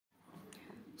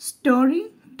Story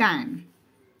time.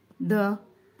 The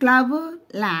clever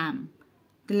lamb.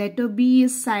 The letter B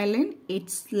is silent,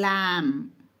 it's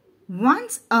lamb.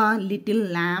 Once a little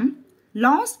lamb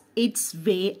lost its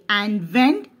way and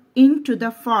went into the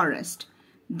forest.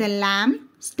 The lamb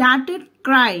started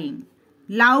crying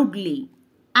loudly,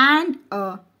 and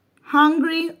a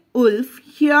hungry wolf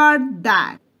heard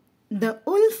that. The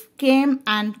wolf came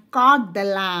and caught the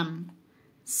lamb.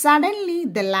 Suddenly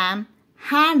the lamb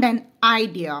had an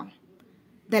idea.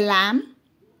 The lamb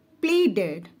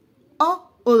pleaded, "Oh,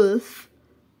 wolf,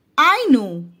 I know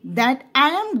that I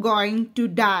am going to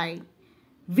die.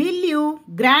 Will you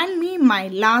grant me my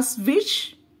last wish?"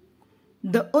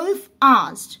 The wolf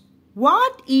asked,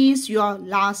 "What is your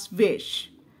last wish?"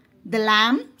 The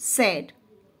lamb said,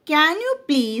 "Can you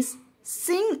please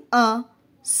sing a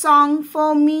song for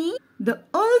me?" The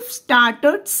wolf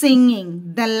started singing.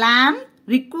 The lamb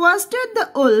requested the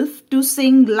wolf to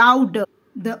sing louder.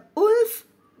 The wolf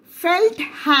felt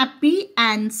happy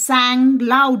and sang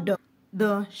louder.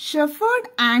 The shepherd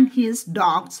and his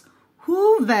dogs who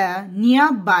were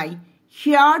nearby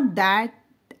heard that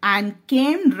and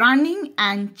came running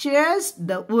and chased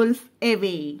the wolf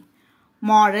away.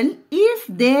 Moral: if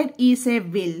there is a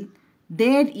will,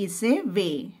 there is a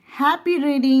way. Happy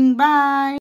reading. Bye.